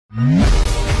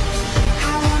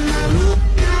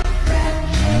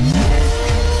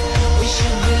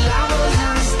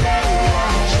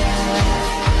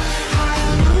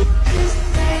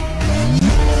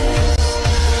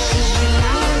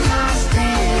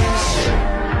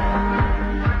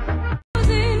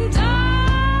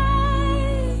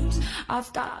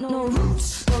got no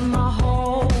roots, but my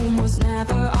home was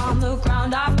never on the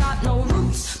ground. I've got no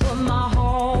roots, but my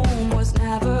home was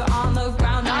never on the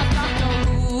ground. I've got no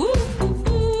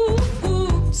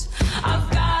roots.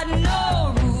 I've got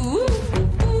no roots.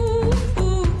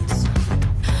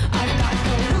 I've got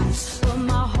no roots, but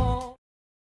my home.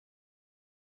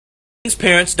 Things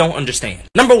parents don't understand.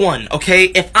 Number one, okay,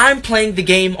 if I'm playing the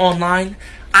game online,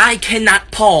 I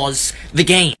cannot pause the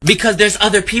game because there's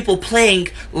other people playing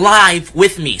live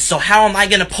with me. So how am I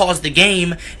gonna pause the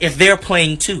game if they're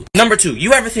playing too? Number two,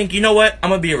 you ever think, you know what, I'm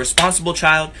gonna be a responsible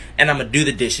child and I'm gonna do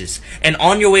the dishes. And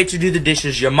on your way to do the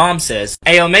dishes, your mom says,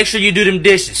 hey, yo, make sure you do them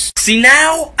dishes. See,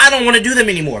 now I don't want to do them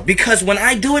anymore because when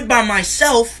I do it by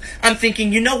myself, I'm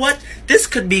thinking, you know what, this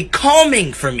could be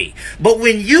calming for me. But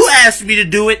when you ask me to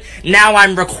do it, now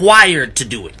I'm required to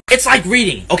do it. It's like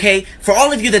reading, okay? For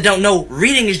all of you that don't know,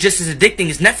 reading is just as addicting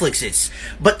as Netflix is.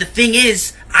 But the thing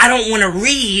is, I don't want to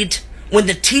read when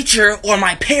the teacher or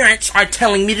my parents are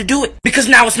telling me to do it. Because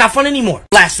now it's not fun anymore.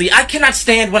 Lastly, I cannot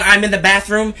stand when I'm in the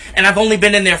bathroom and I've only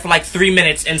been in there for like 3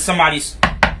 minutes and somebody's,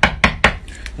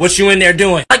 what you in there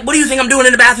doing? Like, what do you think I'm doing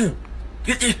in the bathroom?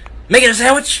 You making a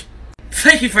sandwich?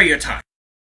 Thank you for your time.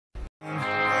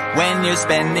 When you're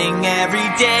spending every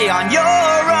day on your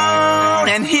own,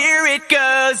 and here it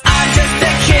goes. I'm just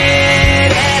a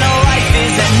kid and life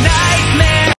is a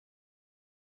nightmare.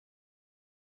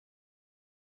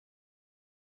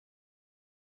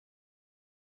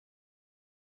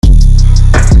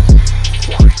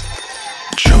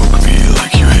 Choke me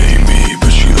like you hate me,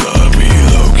 but you love me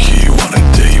low-key. Wanna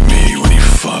date me when you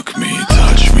fuck me.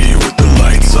 Touch me with the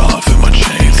lights off and my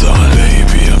chains on.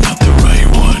 Baby, I'm not the right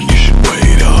one, you should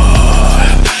wait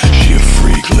on. She a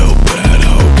freak, little bad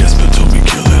hoe. Gasper told me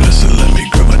kill it, I said let me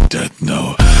grab my death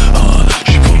note.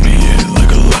 She put me in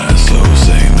like a lasso,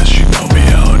 saying that she know me,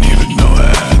 I don't even know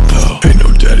her at though. Ain't no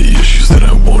daddy issues that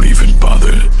I won't even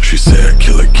bother. She say I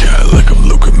kill a cat like I'm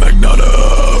Luca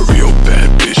Magnotta. Real bad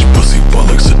bitch, pussy ball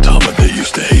like Saitama. They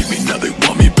used to hate me, now they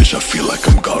want me, bitch, I feel like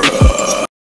I'm Gara.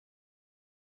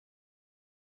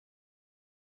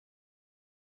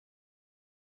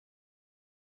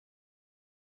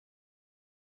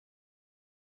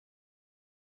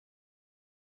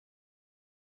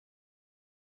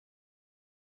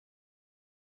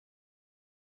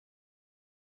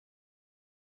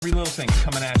 Every little thing's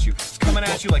coming at you. It's coming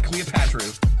at you like Cleopatra.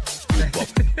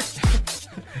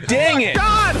 Dang it!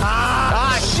 God!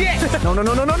 Shit! No!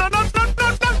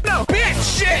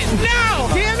 Bitch! Shit! No!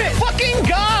 Damn it! Fucking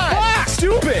God! Fuck!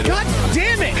 Stupid! God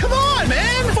damn it! Come on,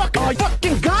 man! Fuck! Oh,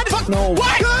 fucking God! Fuck! No!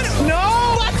 What? God!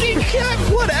 No! Fucking God!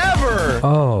 Whatever!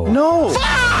 Oh! No!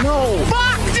 Fuck! No!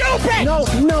 Fuck! Stupid! No!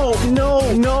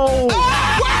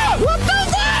 Ah! What the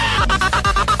fuck?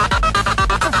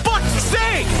 For fuck's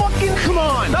sake! Fucking come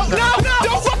on! No!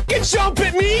 Don't fucking jump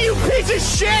at me, you piece of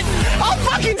shit! I'll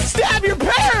fucking stab your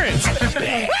parents!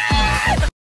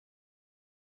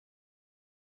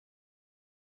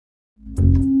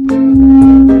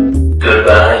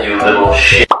 Goodbye, you little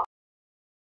shit.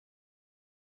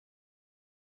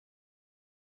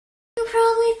 You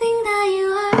probably think that you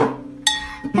are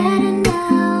better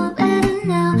now.